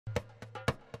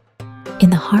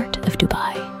heart of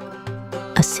Dubai,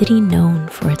 a city known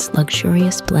for its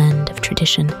luxurious blend of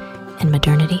tradition and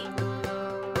modernity,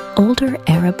 older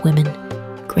Arab women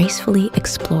gracefully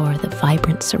explore the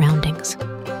vibrant surroundings.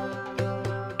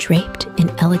 Draped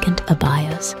in elegant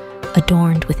abayas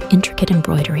adorned with intricate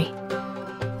embroidery,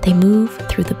 they move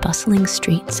through the bustling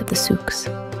streets of the souks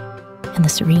and the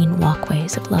serene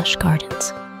walkways of lush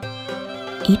gardens,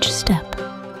 each step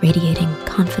radiating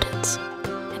confidence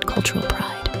and cultural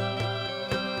pride.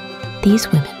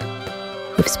 These women,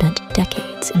 who have spent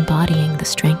decades embodying the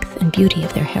strength and beauty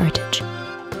of their heritage,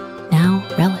 now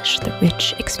relish the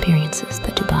rich experiences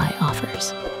that Dubai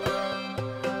offers.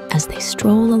 As they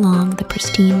stroll along the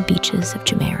pristine beaches of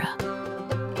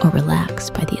Jumeirah, or relax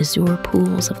by the azure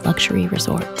pools of luxury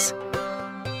resorts,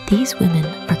 these women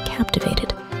are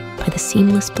captivated by the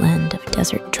seamless blend of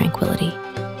desert tranquility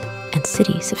and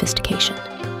city sophistication.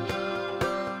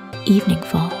 Evening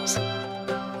falls,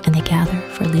 and they gather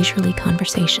for leisurely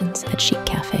conversations at chic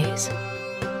cafes,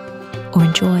 or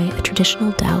enjoy a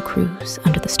traditional dhow cruise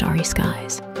under the starry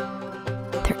skies,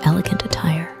 their elegant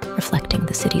attire reflecting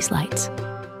the city's lights.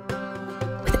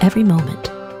 With every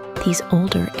moment, these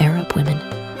older Arab women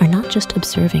are not just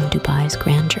observing Dubai's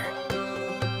grandeur,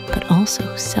 but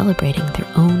also celebrating their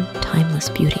own timeless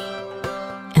beauty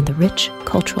and the rich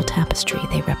cultural tapestry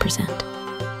they represent.